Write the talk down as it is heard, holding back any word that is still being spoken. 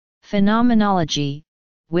Phenomenology,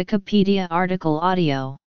 Wikipedia article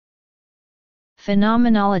audio.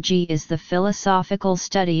 Phenomenology is the philosophical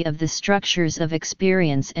study of the structures of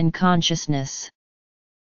experience and consciousness.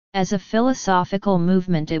 As a philosophical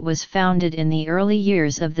movement, it was founded in the early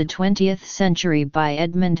years of the 20th century by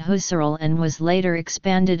Edmund Husserl and was later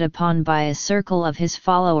expanded upon by a circle of his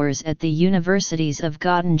followers at the universities of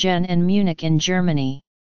Göttingen and Munich in Germany.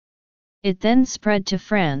 It then spread to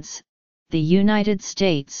France, the United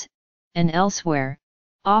States, and elsewhere,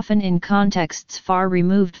 often in contexts far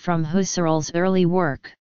removed from Husserl's early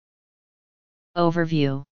work.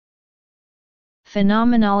 Overview.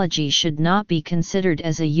 Phenomenology should not be considered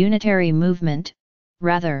as a unitary movement,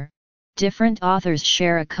 rather, different authors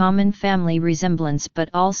share a common family resemblance but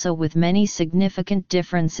also with many significant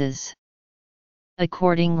differences.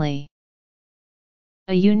 Accordingly,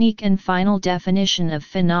 a unique and final definition of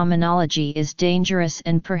phenomenology is dangerous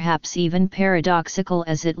and perhaps even paradoxical,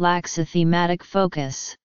 as it lacks a thematic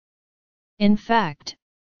focus. In fact,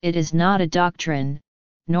 it is not a doctrine,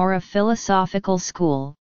 nor a philosophical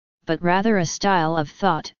school, but rather a style of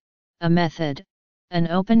thought, a method, an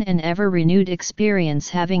open and ever-renewed experience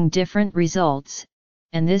having different results,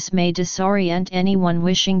 and this may disorient anyone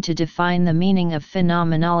wishing to define the meaning of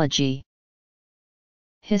phenomenology.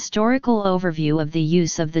 Historical overview of the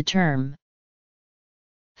use of the term.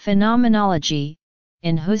 Phenomenology,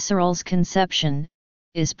 in Husserl's conception,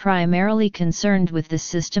 is primarily concerned with the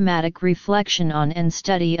systematic reflection on and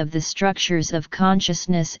study of the structures of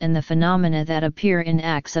consciousness and the phenomena that appear in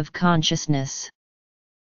acts of consciousness.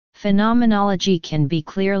 Phenomenology can be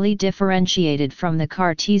clearly differentiated from the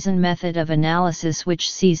Cartesian method of analysis,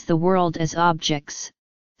 which sees the world as objects,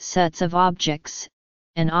 sets of objects,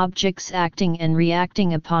 and objects acting and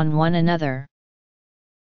reacting upon one another.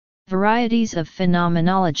 Varieties of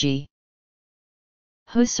phenomenology.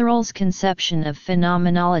 Husserl's conception of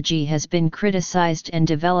phenomenology has been criticized and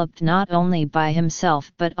developed not only by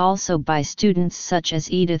himself but also by students such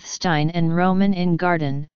as Edith Stein and Roman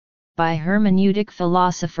Ingarden, by hermeneutic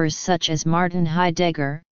philosophers such as Martin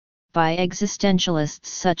Heidegger, by existentialists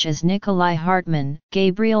such as Nicolai Hartmann,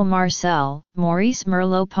 Gabriel Marcel, Maurice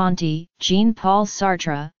Merleau-Ponty, Jean-Paul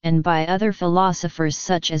Sartre, and by other philosophers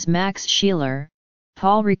such as Max Scheler,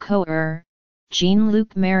 Paul Ricoeur,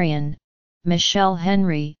 Jean-Luc Marion, Michel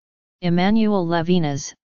Henry, Emmanuel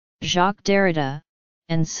Levinas, Jacques Derrida,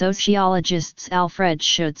 and sociologists Alfred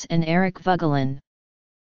Schutz and Eric Voegelin.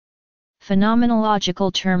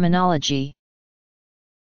 Phenomenological terminology.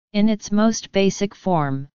 In its most basic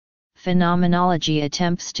form, phenomenology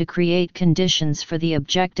attempts to create conditions for the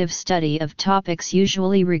objective study of topics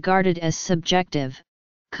usually regarded as subjective,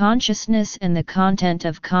 consciousness and the content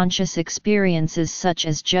of conscious experiences such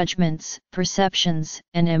as judgments, perceptions,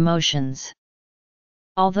 and emotions.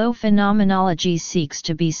 Although phenomenology seeks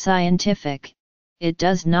to be scientific, it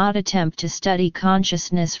does not attempt to study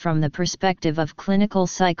consciousness from the perspective of clinical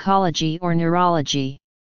psychology or neurology.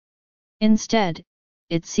 Instead,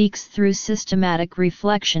 it seeks through systematic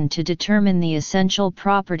reflection to determine the essential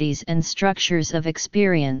properties and structures of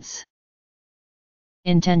experience.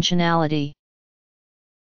 Intentionality.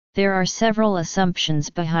 There are several assumptions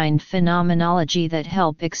behind phenomenology that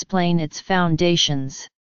help explain its foundations.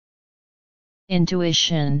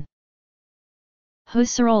 Intuition.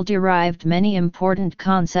 Husserl derived many important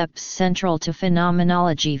concepts central to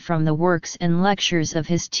phenomenology from the works and lectures of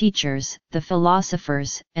his teachers, the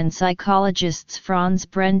philosophers and psychologists Franz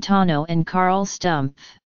Brentano and Carl Stumpf.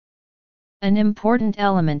 An important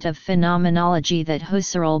element of phenomenology that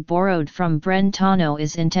Husserl borrowed from Brentano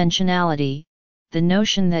is intentionality, the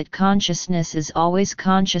notion that consciousness is always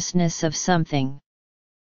consciousness of something.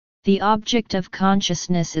 The object of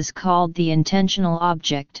consciousness is called the intentional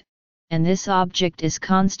object, and this object is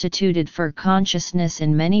constituted for consciousness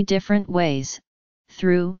in many different ways,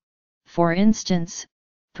 through, for instance,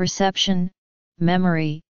 perception,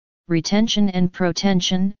 memory, retention and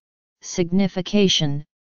protension, signification,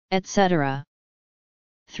 etc.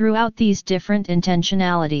 Throughout these different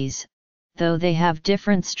intentionalities, though they have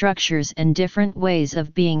different structures and different ways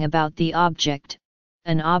of being about the object,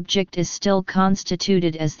 an object is still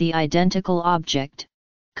constituted as the identical object.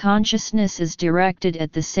 Consciousness is directed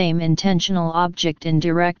at the same intentional object in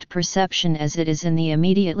direct perception as it is in the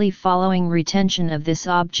immediately following retention of this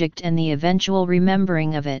object and the eventual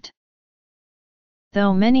remembering of it.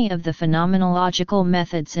 Though many of the phenomenological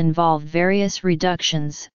methods involve various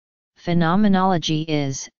reductions, phenomenology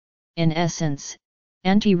is, in essence,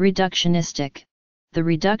 anti-reductionistic. The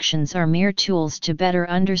reductions are mere tools to better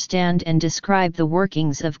understand and describe the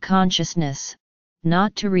workings of consciousness,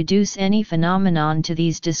 not to reduce any phenomenon to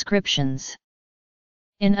these descriptions.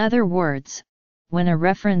 In other words, when a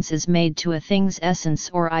reference is made to a thing's essence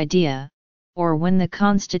or idea, or when the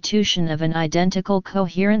constitution of an identical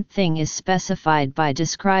coherent thing is specified by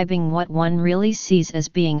describing what one really sees as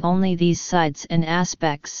being only these sides and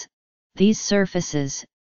aspects, these surfaces,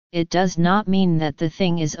 it does not mean that the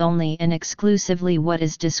thing is only and exclusively what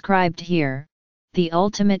is described here. The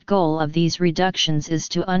ultimate goal of these reductions is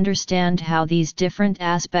to understand how these different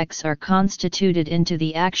aspects are constituted into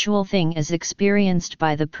the actual thing as experienced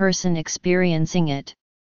by the person experiencing it.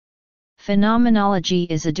 Phenomenology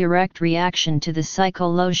is a direct reaction to the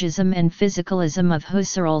psychologism and physicalism of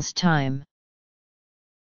Husserl's time.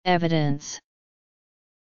 Evidence.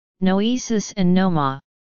 Noesis and noma.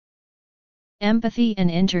 Empathy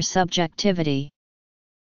and intersubjectivity.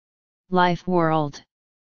 Life world.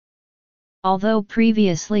 Although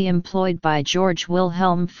previously employed by Georg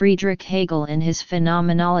Wilhelm Friedrich Hegel in his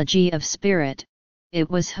Phenomenology of Spirit, it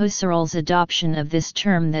was Husserl's adoption of this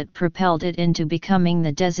term that propelled it into becoming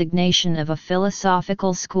the designation of a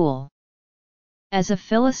philosophical school. As a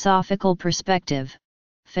philosophical perspective,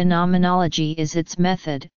 phenomenology is its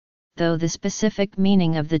method, though the specific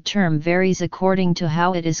meaning of the term varies according to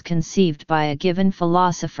how it is conceived by a given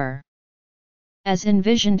philosopher. As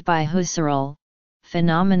envisioned by Husserl,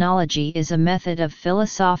 phenomenology is a method of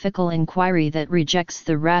philosophical inquiry that rejects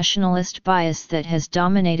the rationalist bias that has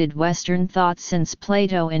dominated Western thought since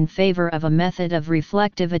Plato in favor of a method of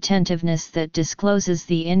reflective attentiveness that discloses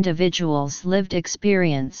the individual's lived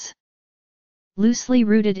experience. Loosely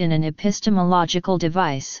rooted in an epistemological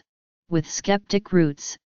device, with skeptic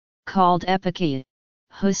roots, called epikei,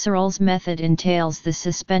 Husserl's method entails the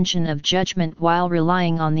suspension of judgment while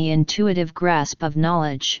relying on the intuitive grasp of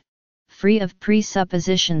knowledge, free of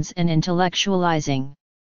presuppositions and intellectualizing.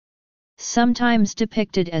 Sometimes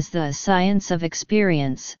depicted as the science of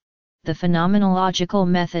experience, the phenomenological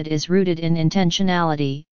method is rooted in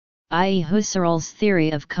intentionality, i.e. Husserl's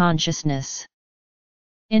theory of consciousness.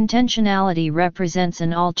 Intentionality represents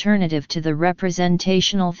an alternative to the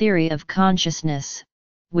representational theory of consciousness,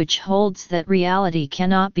 which holds that reality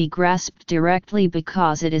cannot be grasped directly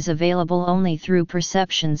because it is available only through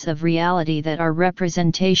perceptions of reality that are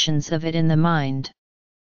representations of it in the mind.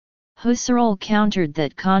 Husserl countered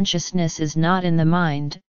that consciousness is not in the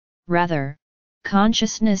mind, rather,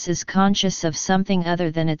 consciousness is conscious of something other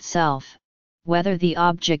than itself, whether the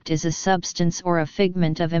object is a substance or a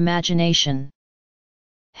figment of imagination.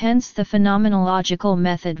 Hence the phenomenological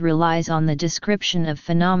method relies on the description of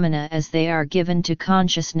phenomena as they are given to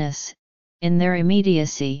consciousness, in their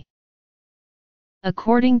immediacy.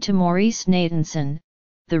 According to Maurice Natanson,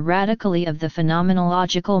 the radically of the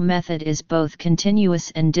phenomenological method is both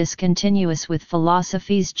continuous and discontinuous with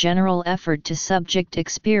philosophy's general effort to subject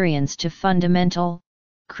experience to fundamental,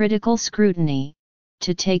 critical scrutiny,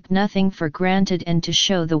 to take nothing for granted and to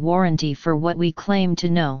show the warranty for what we claim to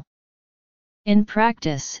know. In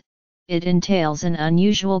practice, it entails an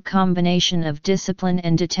unusual combination of discipline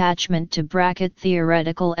and detachment to bracket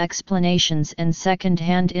theoretical explanations and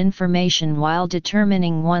second-hand information while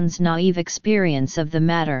determining one's naive experience of the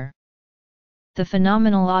matter. The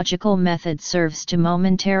phenomenological method serves to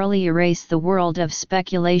momentarily erase the world of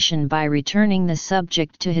speculation by returning the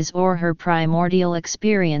subject to his or her primordial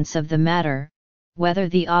experience of the matter, whether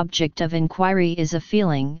the object of inquiry is a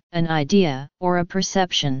feeling, an idea, or a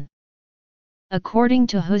perception. According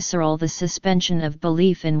to Husserl, the suspension of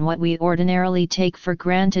belief in what we ordinarily take for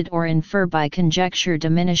granted or infer by conjecture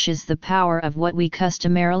diminishes the power of what we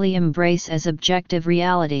customarily embrace as objective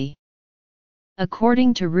reality.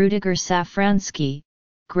 According to Rudiger Safransky,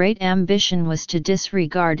 great ambition was to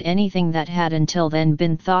disregard anything that had until then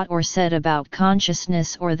been thought or said about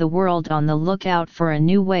consciousness or the world, on the lookout for a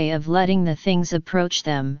new way of letting the things approach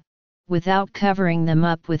them, without covering them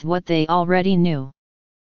up with what they already knew.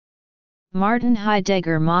 Martin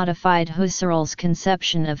Heidegger modified Husserl's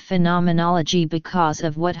conception of phenomenology because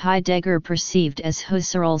of what Heidegger perceived as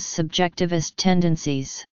Husserl's subjectivist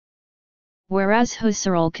tendencies. Whereas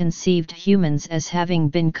Husserl conceived humans as having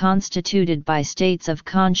been constituted by states of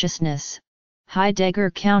consciousness, Heidegger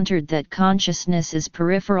countered that consciousness is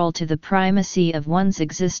peripheral to the primacy of one's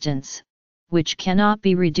existence, which cannot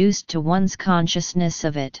be reduced to one's consciousness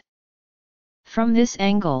of it. From this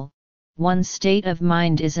angle, one's state of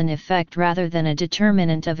mind is an effect rather than a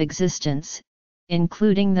determinant of existence,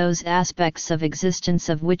 including those aspects of existence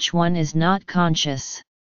of which one is not conscious.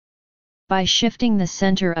 By shifting the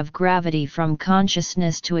center of gravity from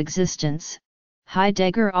consciousness to existence,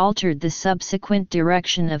 Heidegger altered the subsequent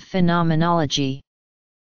direction of phenomenology.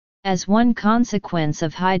 As one consequence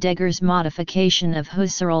of Heidegger's modification of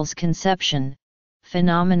Husserl's conception,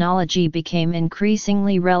 phenomenology became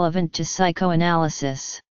increasingly relevant to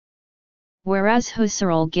psychoanalysis. Whereas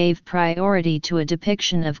Husserl gave priority to a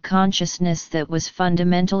depiction of consciousness that was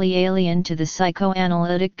fundamentally alien to the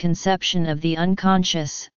psychoanalytic conception of the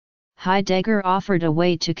unconscious, Heidegger offered a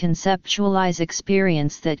way to conceptualize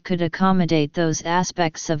experience that could accommodate those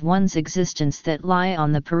aspects of one's existence that lie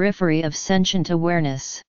on the periphery of sentient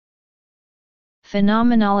awareness.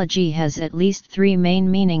 Phenomenology has at least three main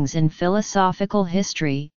meanings in philosophical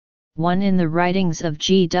history, one in the writings of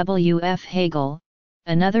G.W.F. Hegel,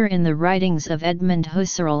 another in the writings of Edmund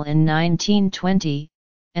Husserl in 1920,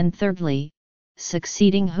 and thirdly,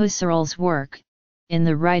 succeeding Husserl's work, in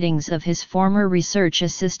the writings of his former research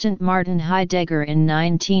assistant Martin Heidegger in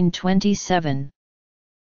 1927.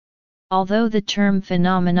 Although the term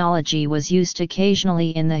phenomenology was used occasionally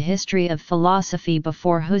in the history of philosophy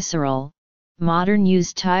before Husserl, modern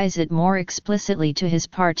use ties it more explicitly to his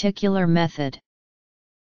particular method.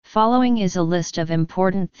 Following is a list of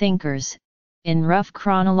important thinkers, in rough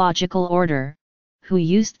chronological order, who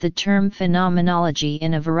used the term phenomenology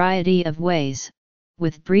in a variety of ways,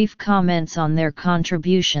 with brief comments on their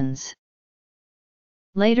contributions.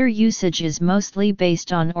 Later usage is mostly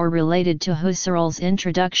based on or related to Husserl's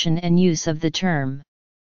introduction and use of the term.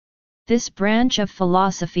 This branch of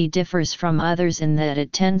philosophy differs from others in that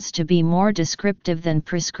it tends to be more descriptive than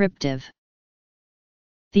prescriptive.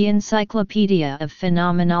 The Encyclopedia of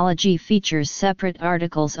Phenomenology features separate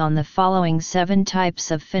articles on the following 7 types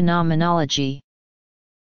of phenomenology.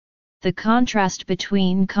 The contrast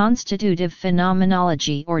between constitutive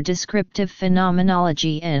phenomenology or descriptive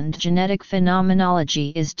phenomenology and genetic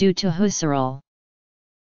phenomenology is due to Husserl.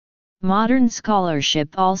 Modern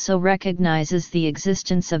scholarship also recognizes the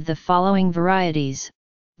existence of the following varieties: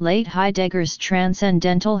 late Heidegger's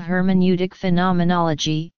transcendental hermeneutic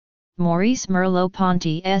phenomenology, Maurice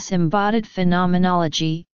Merleau-Ponty's embodied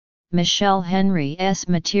phenomenology, Michel Henry's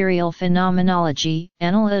material phenomenology,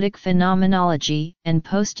 analytic phenomenology, and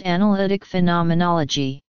post-analytic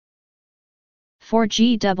phenomenology. For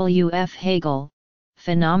G.W.F. Hegel,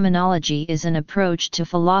 phenomenology is an approach to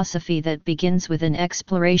philosophy that begins with an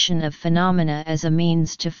exploration of phenomena as a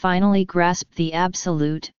means to finally grasp the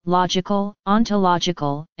absolute, logical,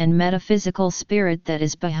 ontological, and metaphysical spirit that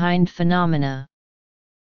is behind phenomena.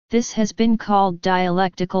 This has been called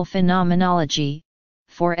dialectical phenomenology.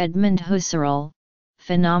 For Edmund Husserl,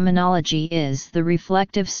 phenomenology is the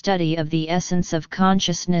reflective study of the essence of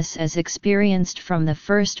consciousness as experienced from the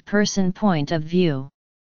first-person point of view.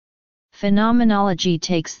 Phenomenology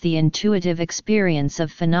takes the intuitive experience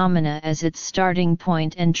of phenomena as its starting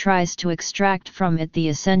point and tries to extract from it the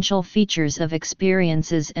essential features of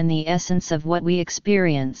experiences and the essence of what we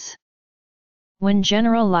experience. When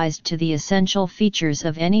generalized to the essential features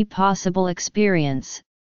of any possible experience,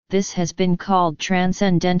 this has been called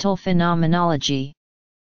transcendental phenomenology.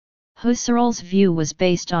 Husserl's view was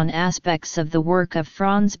based on aspects of the work of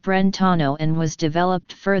Franz Brentano and was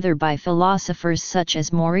developed further by philosophers such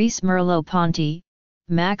as Maurice Merleau-Ponty,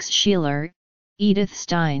 Max Scheler, Edith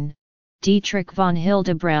Stein, Dietrich von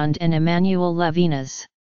Hildebrand and Emmanuel Levinas.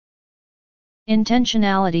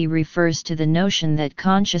 Intentionality refers to the notion that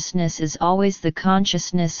consciousness is always the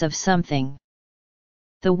consciousness of something.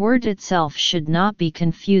 The word itself should not be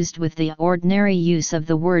confused with the ordinary use of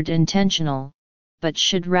the word intentional, but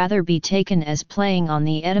should rather be taken as playing on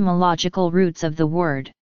the etymological roots of the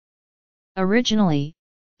word. Originally,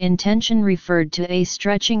 intention referred to a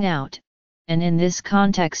stretching out, and in this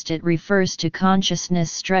context it refers to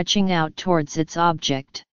consciousness stretching out towards its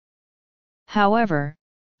object. However,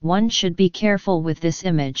 one should be careful with this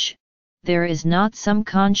image. There is not some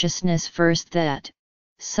consciousness first that,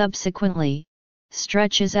 subsequently,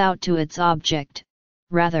 stretches out to its object.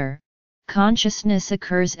 Rather, consciousness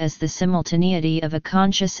occurs as the simultaneity of a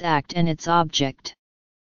conscious act and its object.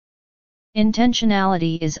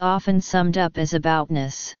 Intentionality is often summed up as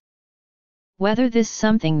aboutness. Whether this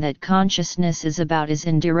something that consciousness is about is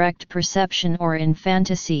in direct perception or in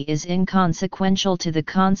fantasy is inconsequential to the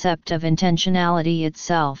concept of intentionality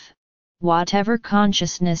itself. Whatever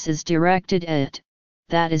consciousness is directed at,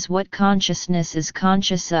 that is what consciousness is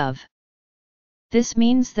conscious of. This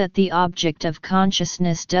means that the object of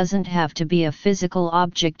consciousness doesn't have to be a physical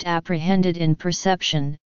object apprehended in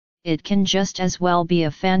perception, it can just as well be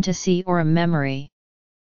a fantasy or a memory.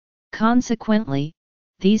 Consequently,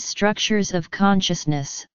 these structures of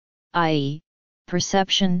consciousness, i.e.,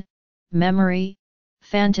 perception, memory,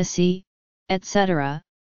 fantasy, etc.,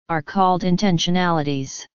 are called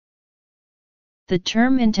intentionalities. The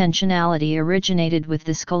term intentionality originated with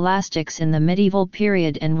the scholastics in the medieval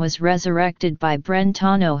period and was resurrected by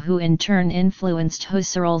Brentano, who in turn influenced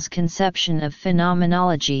Husserl's conception of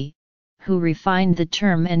phenomenology. who refined the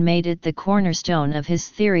term and made it the cornerstone of his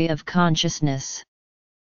theory of consciousness.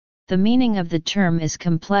 The meaning of the term is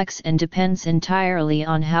complex and depends entirely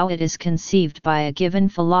on how it is conceived by a given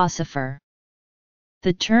philosopher.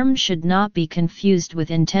 The term should not be confused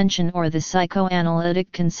with intention or the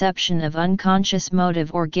psychoanalytic conception of unconscious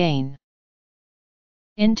motive or gain.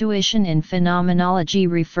 Intuition in phenomenology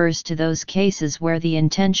refers to those cases where the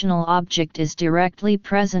intentional object is directly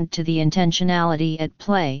present to the intentionality at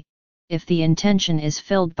play. If the intention is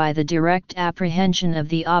filled by the direct apprehension of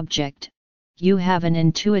the object, you have an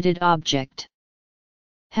intuited object.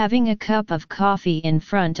 Having a cup of coffee in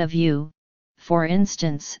front of you, for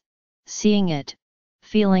instance, seeing it,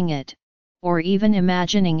 feeling it, or even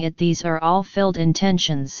imagining it, these are all filled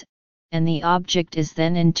intentions, and the object is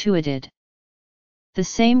then intuited. The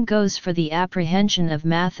same goes for the apprehension of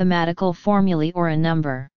mathematical formulae or a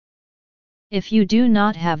number. If you do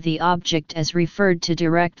not have the object as referred to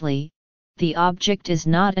directly, the object is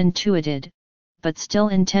not intuited, but still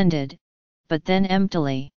intended, but then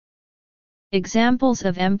emptily. Examples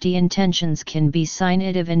of empty intentions can be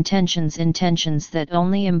signative intentions, intentions that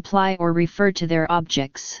only imply or refer to their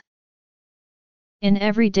objects. In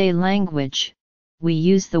everyday language, we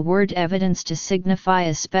use the word evidence to signify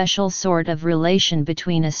a special sort of relation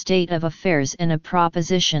between a state of affairs and a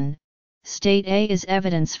proposition. State A is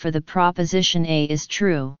evidence for the proposition A is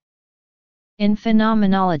true. In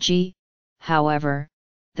phenomenology, however,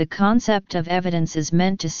 the concept of evidence is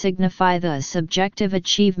meant to signify the subjective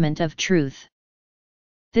achievement of truth.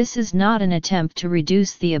 This is not an attempt to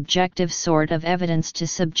reduce the objective sort of evidence to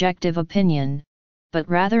subjective opinion, but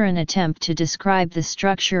rather an attempt to describe the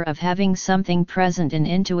structure of having something present in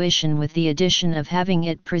intuition with the addition of having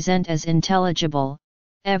it present as intelligible.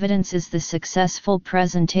 Evidence is the successful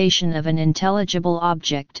presentation of an intelligible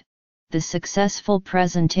object, the successful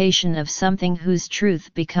presentation of something whose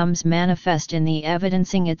truth becomes manifest in the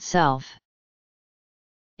evidencing itself.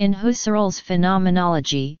 In Husserl's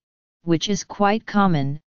phenomenology, which is quite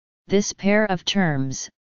common, this pair of terms,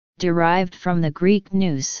 derived from the Greek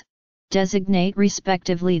nous, designate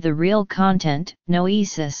respectively the real content,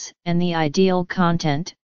 noesis, and the ideal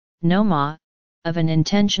content, noma, of an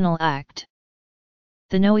intentional act.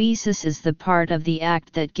 The noesis is the part of the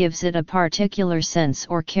act that gives it a particular sense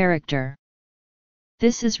or character.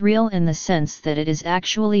 This is real in the sense that it is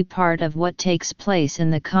actually part of what takes place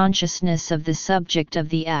in the consciousness of the subject of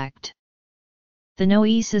the act. The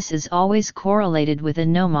noesis is always correlated with a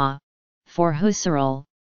noma. For Husserl,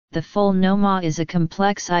 the full noma is a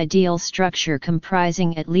complex ideal structure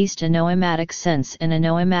comprising at least a noematic sense and a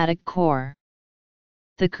noematic core.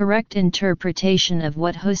 The correct interpretation of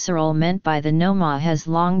what Husserl meant by the noma has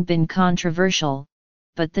long been controversial,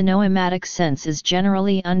 but the noematic sense is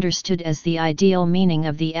generally understood as the ideal meaning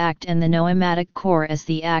of the act and the noematic core as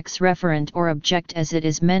the act's referent or object as it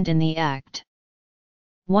is meant in the act.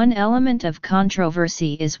 One element of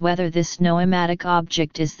controversy is whether this noematic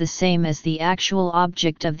object is the same as the actual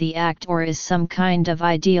object of the act or is some kind of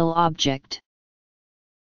ideal object.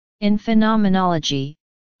 In phenomenology,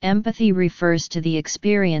 empathy refers to the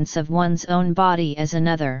experience of one's own body as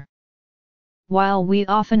another. While we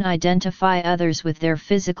often identify others with their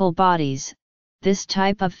physical bodies, this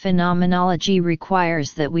type of phenomenology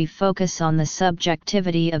requires that we focus on the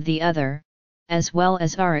subjectivity of the other, as well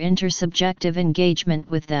as our intersubjective engagement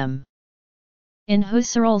with them. In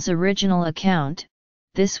Husserl's original account,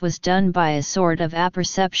 this was done by a sort of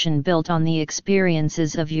apperception built on the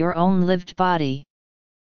experiences of your own lived body.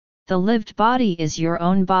 The lived body is your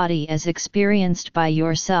own body as experienced by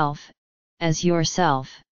yourself, as yourself.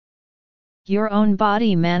 Your own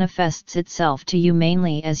body manifests itself to you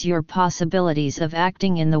mainly as your possibilities of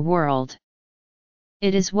acting in the world.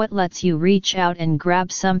 It is what lets you reach out and grab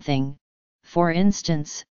something, for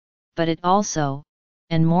instance, but it also,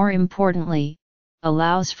 and more importantly,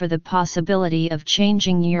 allows for the possibility of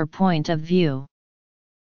changing your point of view.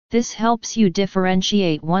 This helps you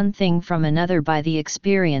differentiate one thing from another by the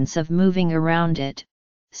experience of moving around it,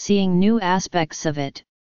 seeing new aspects of it,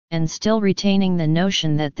 and still retaining the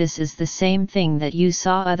notion that this is the same thing that you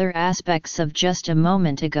saw other aspects of just a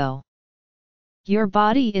moment ago. Your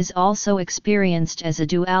body is also experienced as a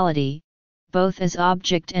duality, both as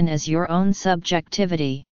object and as your own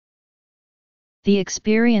subjectivity. The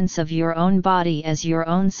experience of your own body as your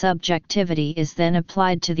own subjectivity is then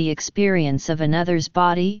applied to the experience of another's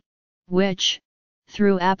body, which,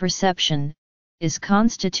 through apperception, is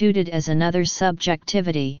constituted as another's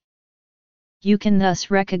subjectivity. You can thus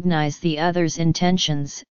recognize the other's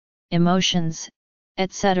intentions, emotions,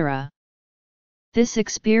 etc. This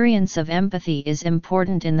experience of empathy is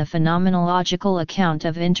important in the phenomenological account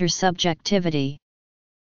of intersubjectivity.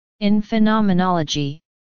 In phenomenology,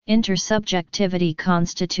 intersubjectivity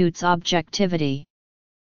constitutes objectivity.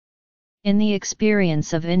 In the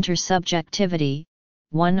experience of intersubjectivity,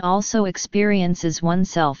 one also experiences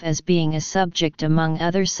oneself as being a subject among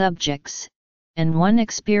other subjects, and one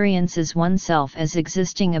experiences oneself as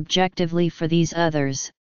existing objectively for these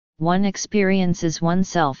others. One experiences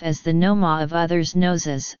oneself as the noma of others'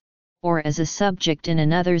 noses, or as a subject in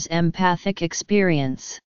another's empathic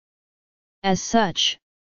experience. As such,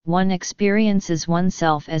 one experiences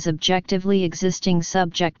oneself as objectively existing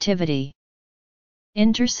subjectivity.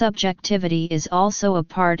 Intersubjectivity is also a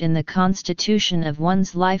part in the constitution of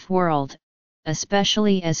one's life world,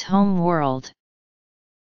 especially as home world.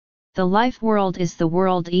 The life world is the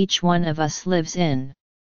world each one of us lives in.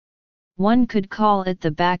 One could call it the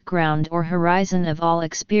background or horizon of all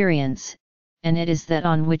experience, and it is that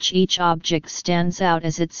on which each object stands out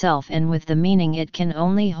as itself and with the meaning it can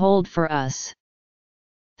only hold for us.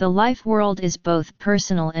 The life world is both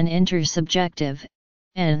personal and intersubjective,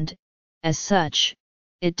 and, as such,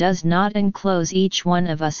 it does not enclose each one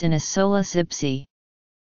of us in a solus ipse.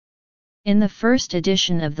 In the first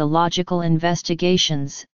edition of the Logical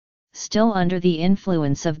Investigations, still under the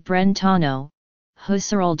influence of Brentano,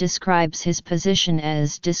 Husserl describes his position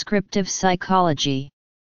as descriptive psychology.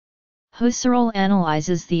 Husserl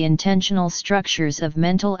analyzes the intentional structures of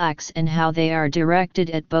mental acts and how they are directed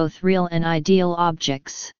at both real and ideal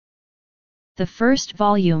objects. The first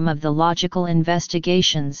volume of the Logical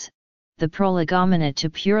Investigations, the Prolegomena to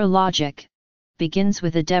Pure Logic, begins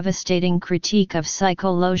with a devastating critique of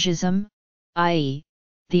psychologism, i.e.,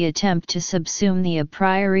 the attempt to subsume the a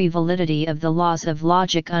priori validity of the laws of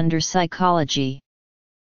logic under psychology.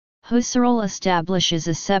 Husserl establishes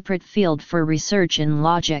a separate field for research in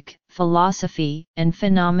logic, philosophy, and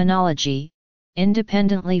phenomenology,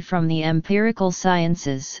 independently from the empirical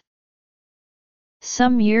sciences.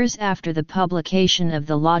 Some years after the publication of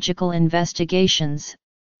the Logical Investigations,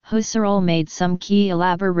 Husserl made some key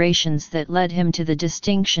elaborations that led him to the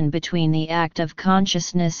distinction between the act of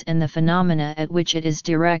consciousness and the phenomena at which it is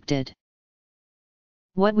directed.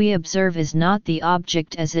 What we observe is not the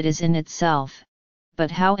object as it is in itself, but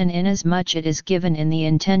how and inasmuch it is given in the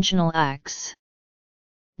intentional acts.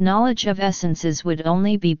 Knowledge of essences would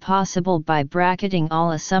only be possible by bracketing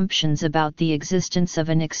all assumptions about the existence of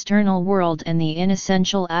an external world and the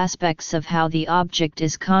inessential aspects of how the object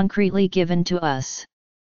is concretely given to us.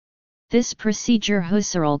 This procedure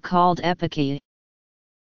Husserl called epoche.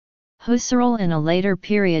 Husserl in a later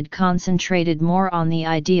period concentrated more on the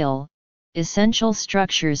ideal, essential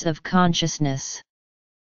structures of consciousness.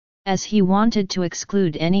 As he wanted to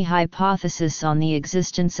exclude any hypothesis on the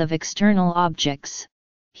existence of external objects,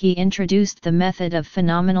 he introduced the method of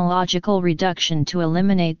phenomenological reduction to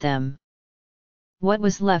eliminate them. What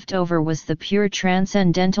was left over was the pure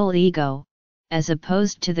transcendental ego, as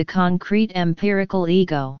opposed to the concrete empirical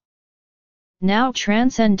ego. Now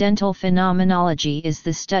transcendental phenomenology is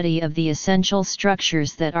the study of the essential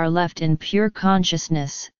structures that are left in pure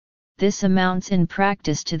consciousness. This amounts in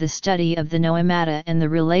practice to the study of the noemata and the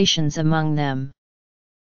relations among them.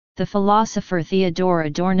 The philosopher Theodor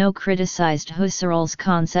Adorno criticized Husserl's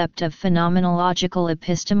concept of phenomenological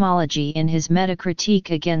epistemology in his Metacritique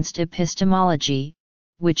against epistemology,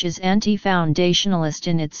 which is anti-foundationalist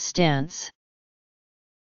in its stance.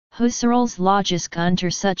 Husserl's Logisk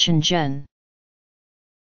Untersuchungen.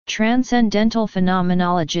 Transcendental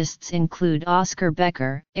phenomenologists include Oskar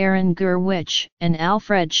Becker, Aaron Gurwitch, and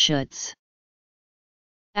Alfred Schutz.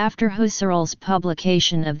 After Husserl's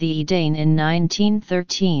publication of the Ideen in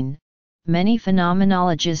 1913, many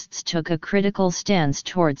phenomenologists took a critical stance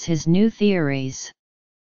towards his new theories.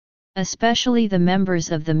 Especially the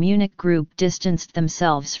members of the Munich group distanced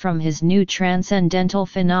themselves from his new transcendental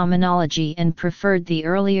phenomenology and preferred the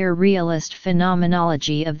earlier realist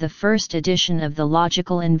phenomenology of the first edition of the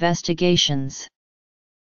Logical Investigations.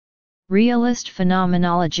 Realist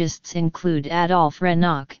phenomenologists include Adolf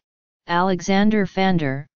Renock, Alexander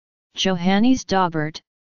Pfander, Johannes Daubert,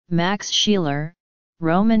 Max Scheler,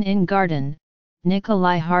 Roman Ingarden,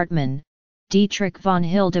 Nikolai Hartmann, Dietrich von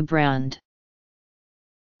Hildebrand.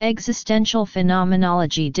 Existential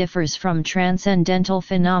phenomenology differs from transcendental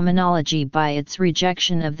phenomenology by its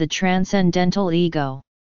rejection of the transcendental ego.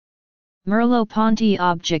 Merleau-Ponty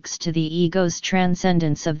objects to the ego's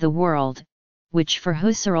transcendence of the world, which for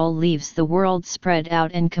Husserl leaves the world spread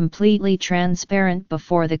out and completely transparent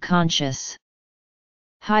before the conscious.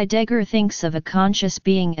 Heidegger thinks of a conscious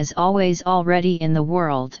being as always already in the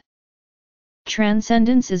world.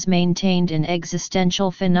 Transcendence is maintained in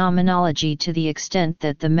existential phenomenology to the extent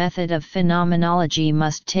that the method of phenomenology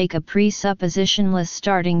must take a presuppositionless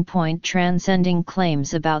starting point transcending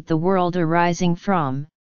claims about the world arising from,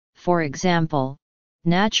 for example,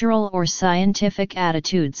 natural or scientific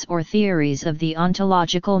attitudes or theories of the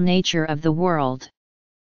ontological nature of the world.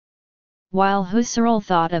 While Husserl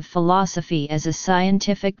thought of philosophy as a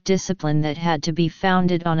scientific discipline that had to be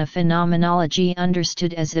founded on a phenomenology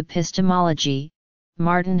understood as epistemology,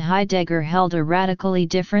 Martin Heidegger held a radically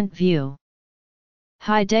different view.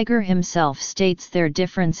 Heidegger himself states their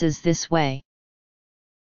differences this way.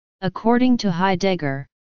 According to Heidegger,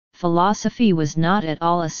 philosophy was not at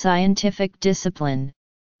all a scientific discipline,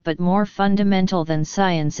 but more fundamental than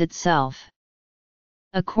science itself.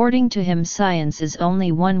 According to him, science is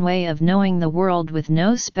only one way of knowing the world with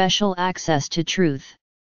no special access to truth.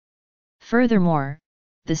 Furthermore,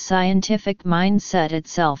 the scientific mindset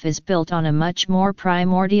itself is built on a much more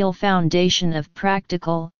primordial foundation of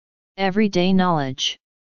practical, everyday knowledge.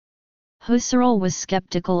 Husserl was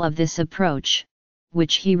skeptical of this approach,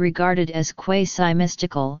 which he regarded as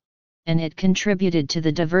quasi-mystical, and it contributed to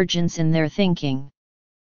the divergence in their thinking.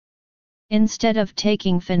 Instead of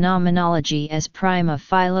taking phenomenology as prima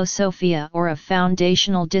philosophia or a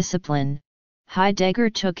foundational discipline, Heidegger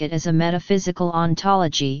took it as a metaphysical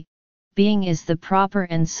ontology. Being is the proper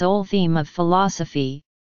and sole theme of philosophy.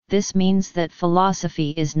 This means that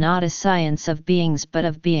philosophy is not a science of beings but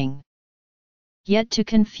of being. Yet to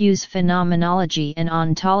confuse phenomenology and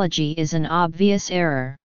ontology is an obvious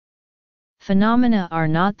error. Phenomena are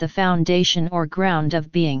not the foundation or ground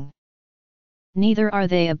of being. Neither are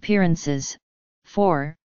they appearances,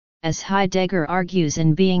 for, as Heidegger argues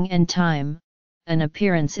in Being and Time, an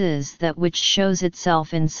appearance is that which shows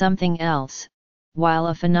itself in something else, while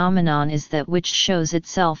a phenomenon is that which shows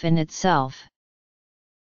itself in itself.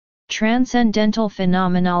 Transcendental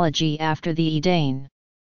phenomenology after the Ideen.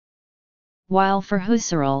 While for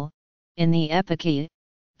Husserl, in the Epoche,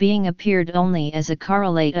 being appeared only as a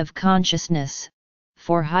correlate of consciousness,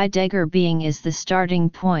 for Heidegger being is the starting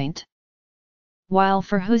point. While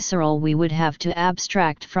for Husserl we would have to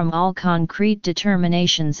abstract from all concrete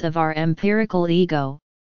determinations of our empirical ego,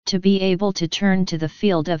 to be able to turn to the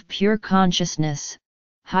field of pure consciousness,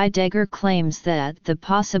 Heidegger claims that the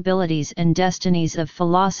possibilities and destinies of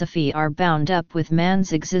philosophy are bound up with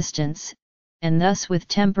man's existence, and thus with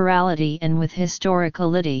temporality and with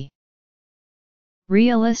historicality.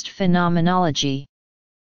 Realist phenomenology.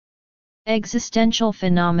 Existential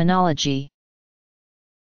phenomenology.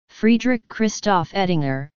 Friedrich Christoph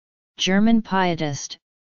Ettinger, German pietist,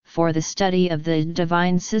 for the study of the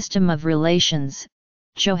divine system of relations,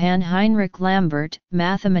 Johann Heinrich Lambert,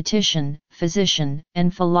 mathematician, physician,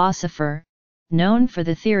 and philosopher, known for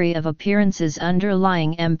the theory of appearances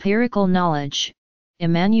underlying empirical knowledge,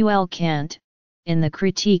 Immanuel Kant, in the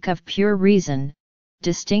Critique of Pure Reason,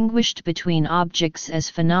 distinguished between objects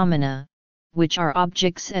as phenomena, which are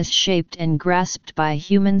objects as shaped and grasped by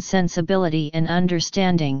human sensibility and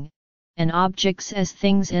understanding, and objects as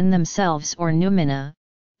things in themselves or noumena,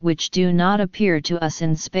 which do not appear to us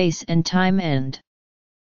in space and time and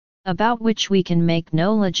about which we can make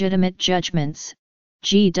no legitimate judgments.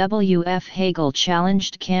 G.W.F. Hegel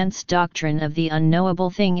challenged Kant's doctrine of the unknowable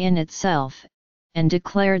thing in itself, and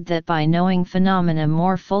declared that by knowing phenomena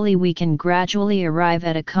more fully we can gradually arrive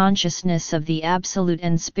at a consciousness of the absolute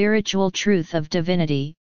and spiritual truth of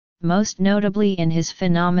divinity, most notably in his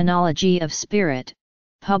Phenomenology of Spirit,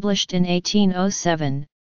 published in 1807.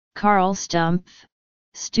 Karl Stumpf,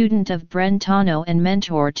 student of Brentano and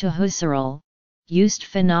mentor to Husserl, used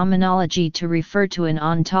phenomenology to refer to an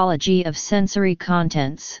ontology of sensory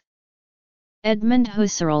contents. Edmund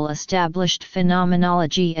Husserl established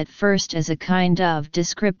phenomenology at first as a kind of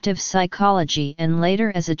descriptive psychology and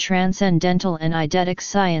later as a transcendental and eidetic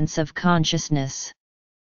science of consciousness.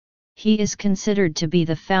 He is considered to be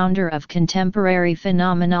the founder of contemporary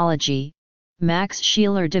phenomenology. Max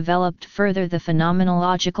Scheler developed further the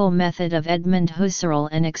phenomenological method of Edmund Husserl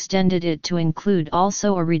and extended it to include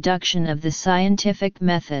also a reduction of the scientific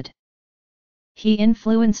method. He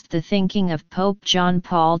influenced the thinking of Pope John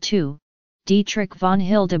Paul II, Dietrich von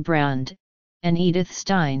Hildebrand, and Edith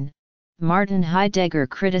Stein. Martin Heidegger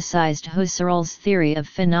criticized Husserl's theory of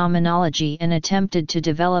phenomenology and attempted to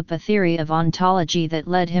develop a theory of ontology that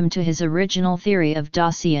led him to his original theory of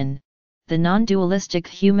Dasein, the non-dualistic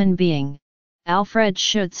human being. Alfred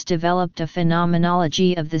Schutz developed a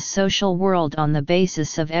phenomenology of the social world on the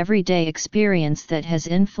basis of everyday experience that has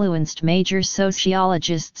influenced major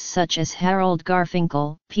sociologists such as Harold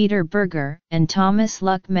Garfinkel, Peter Berger, and Thomas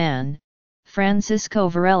Luckmann. Francisco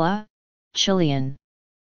Varela, Chilean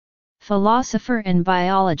philosopher and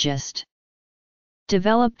biologist.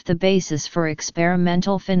 Developed the basis for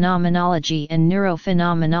experimental phenomenology and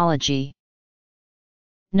neurophenomenology.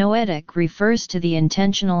 Noetic refers to the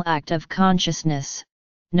intentional act of consciousness.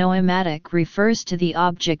 Noematic refers to the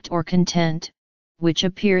object or content, which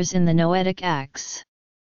appears in the noetic acts.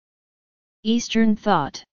 Eastern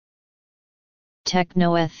thought.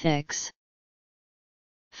 Technoethics.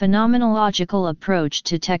 Phenomenological approach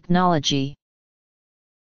to technology.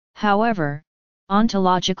 However,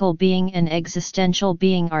 ontological being and existential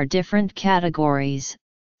being are different categories,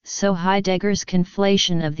 so Heidegger's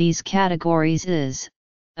conflation of these categories is,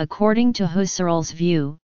 according to Husserl's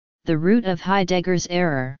view, the root of Heidegger's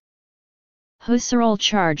error. Husserl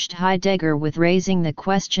charged Heidegger with raising the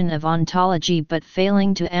question of ontology but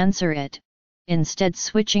failing to answer it, instead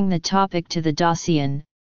switching the topic to the Dasein,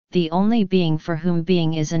 the only being for whom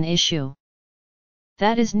being is an issue.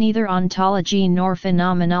 That is neither ontology nor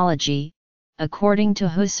phenomenology, according to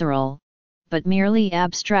Husserl, but merely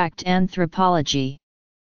abstract anthropology.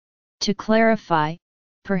 To clarify,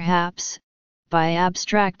 perhaps, by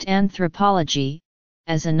abstract anthropology,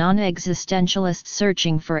 as a non-existentialist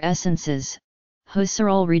searching for essences,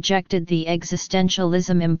 Husserl rejected the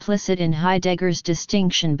existentialism implicit in Heidegger's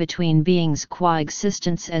distinction between being's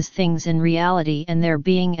coexistence as things in reality and their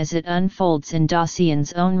being as it unfolds in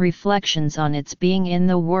Dasein's own reflections on its being in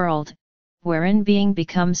the world, wherein being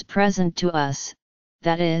becomes present to us,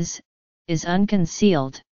 that is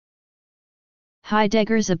unconcealed.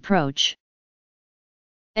 Heidegger's approach.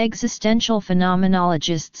 Existential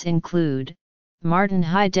phenomenologists include Martin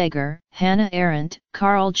Heidegger, Hannah Arendt,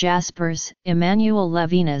 Karl Jaspers, Emmanuel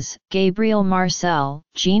Levinas, Gabriel Marcel,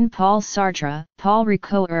 Jean-Paul Sartre, Paul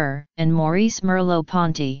Ricoeur, and Maurice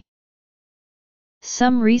Merleau-Ponty.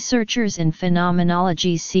 Some researchers in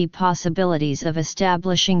phenomenology see possibilities of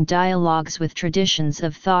establishing dialogues with traditions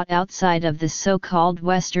of thought outside of the so-called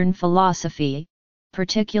Western philosophy,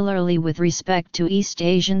 particularly with respect to East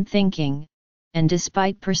Asian thinking, and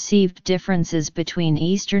despite perceived differences between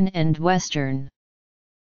Eastern and Western.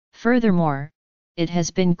 Furthermore, it has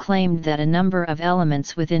been claimed that a number of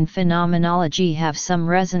elements within phenomenology have some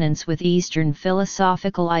resonance with Eastern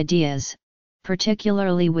philosophical ideas,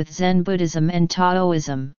 particularly with Zen Buddhism and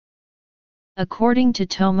Taoism. According to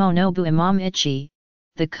Tomonobu Imamichi,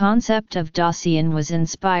 the concept of Dasein was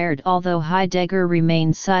inspired, although Heidegger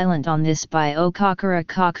remained silent on this, by Okakura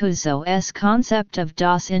Kakuzo's concept of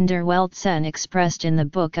Das in der Weltsein expressed in the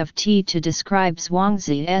Book of Tea to describe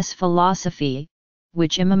Zhuangzi's philosophy,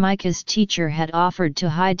 which Imamichi's teacher had offered to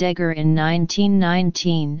Heidegger in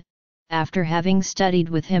 1919, after having studied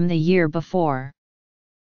with him the year before.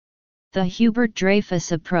 The Hubert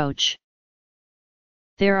Dreyfus approach.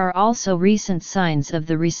 There are also recent signs of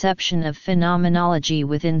the reception of phenomenology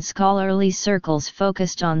within scholarly circles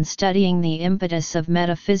focused on studying the impetus of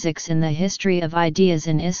metaphysics in the history of ideas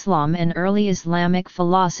in Islam and early Islamic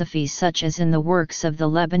philosophy, such as in the works of the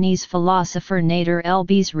Lebanese philosopher Nader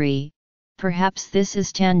el-Bizri. Perhaps this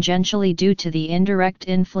is tangentially due to the indirect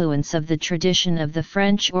influence of the tradition of the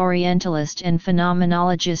French Orientalist and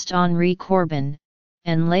phenomenologist Henri Corbin,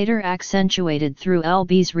 and later accentuated through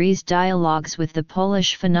el-Bizri's dialogues with the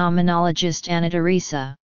Polish phenomenologist Anna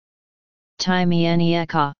Teresa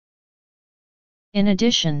Tymieniecka. In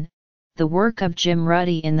addition, the work of Jim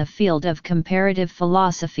Ruddy in the field of comparative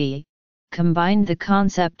philosophy combined the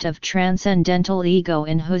concept of transcendental ego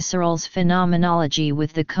in Husserl's phenomenology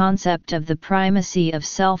with the concept of the primacy of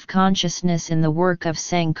self-consciousness in the work of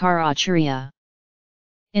Sankaracharya.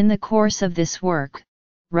 In the course of this work,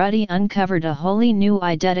 Ruddy uncovered a wholly new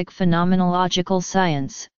eidetic phenomenological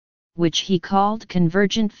science, which he called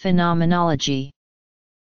convergent phenomenology.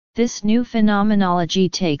 This new phenomenology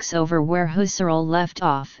takes over where Husserl left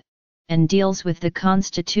off, and deals with the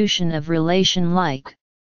constitution of relation-like,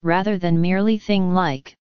 rather than merely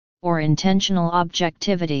thing-like, or intentional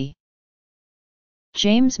objectivity.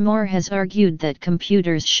 James Moore has argued that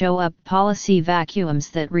computers show up policy vacuums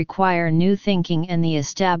that require new thinking and the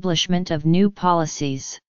establishment of new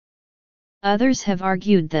policies. Others have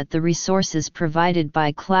argued that the resources provided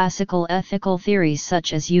by classical ethical theories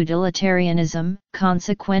such as utilitarianism,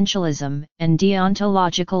 consequentialism, and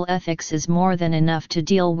deontological ethics is more than enough to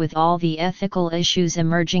deal with all the ethical issues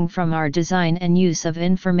emerging from our design and use of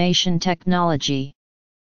information technology.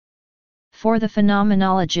 For the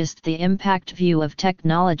phenomenologist, the impact view of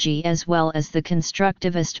technology as well as the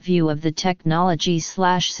constructivist view of the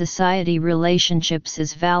technology/society relationships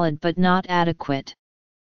is valid but not adequate.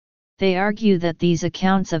 They argue that these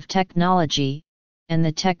accounts of technology, and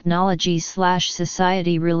the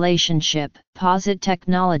technology/society relationship, posit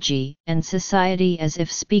technology and society, as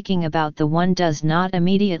if speaking about the one does not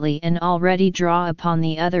immediately and already draw upon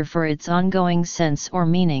the other for its ongoing sense or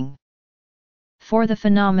meaning. For the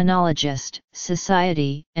phenomenologist,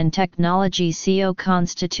 society and technology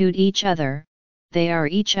constitute each other, they are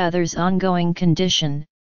each other's ongoing condition,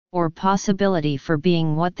 or possibility for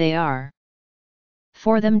being what they are.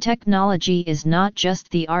 For them, technology is not just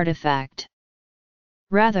the artifact.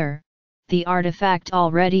 Rather, the artifact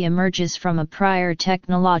already emerges from a prior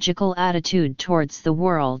technological attitude towards the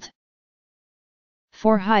world.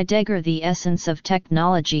 For Heidegger, the essence of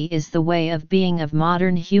technology is the way of being of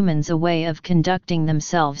modern humans, a way of conducting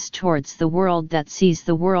themselves towards the world that sees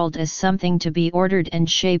the world as something to be ordered and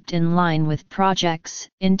shaped in line with projects,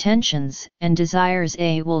 intentions, and desires,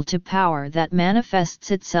 a will to power that manifests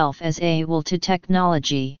itself as a will to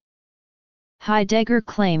technology. Heidegger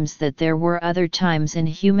claims that there were other times in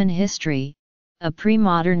human history, a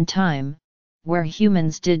pre-modern time, where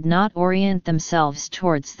humans did not orient themselves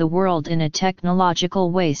towards the world in a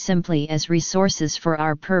technological way simply as resources for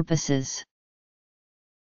our purposes.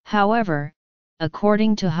 However,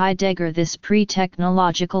 according to Heidegger, this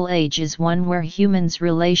pre-technological age is one where humans'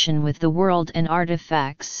 relation with the world and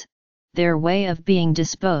artifacts, their way of being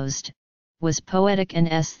disposed, was poetic and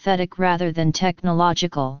aesthetic rather than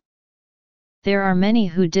technological. There are many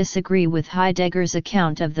who disagree with Heidegger's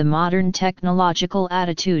account of the modern technological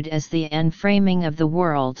attitude as the enframing of the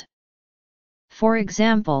world. For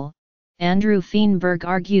example, Andrew Feenberg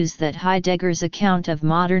argues that Heidegger's account of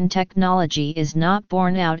modern technology is not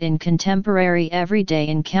borne out in contemporary everyday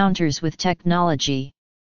encounters with technology.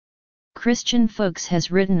 Christian Fuchs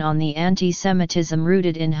has written on the anti-Semitism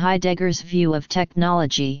rooted in Heidegger's view of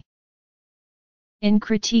technology. In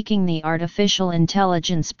critiquing the artificial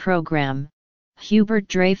intelligence program, Hubert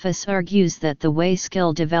Dreyfus argues that the way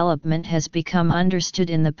skill development has become understood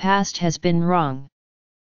in the past has been wrong.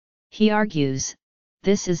 He argues,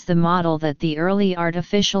 this is the model that the early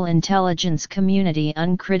artificial intelligence community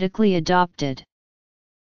uncritically adopted.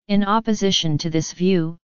 In opposition to this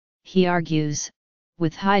view, he argues,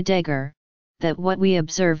 with Heidegger, that what we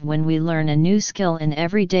observe when we learn a new skill in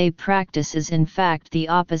everyday practice is in fact the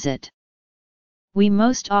opposite. We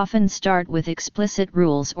most often start with explicit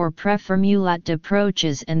rules or preformulate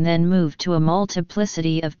approaches and then move to a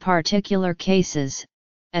multiplicity of particular cases,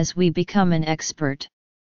 as we become an expert.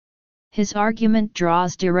 His argument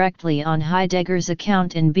draws directly on Heidegger's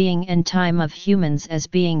account in Being and Time of humans as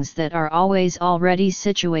beings that are always already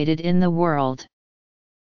situated in the world.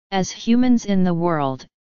 As humans in the world,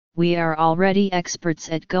 we are already experts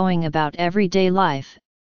at going about everyday life,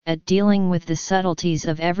 at dealing with the subtleties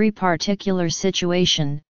of every particular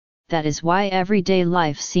situation. That is why everyday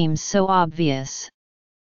life seems so obvious.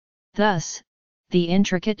 Thus, the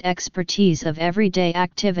intricate expertise of everyday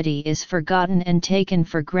activity is forgotten and taken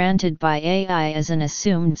for granted by AI as an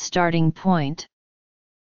assumed starting point.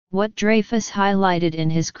 What Dreyfus highlighted in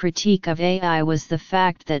his critique of AI was the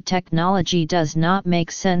fact that technology does not make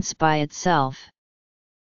sense by itself.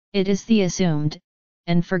 It is the assumed,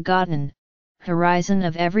 and forgotten, horizon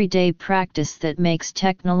of everyday practice that makes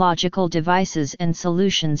technological devices and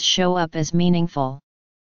solutions show up as meaningful.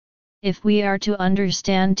 If we are to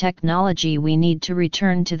understand technology, we need to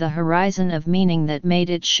return to the horizon of meaning that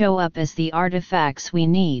made it show up as the artifacts we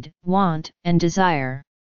need, want, and desire.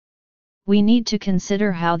 We need to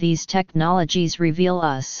consider how these technologies reveal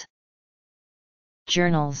us.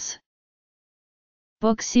 Journals.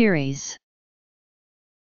 Book series.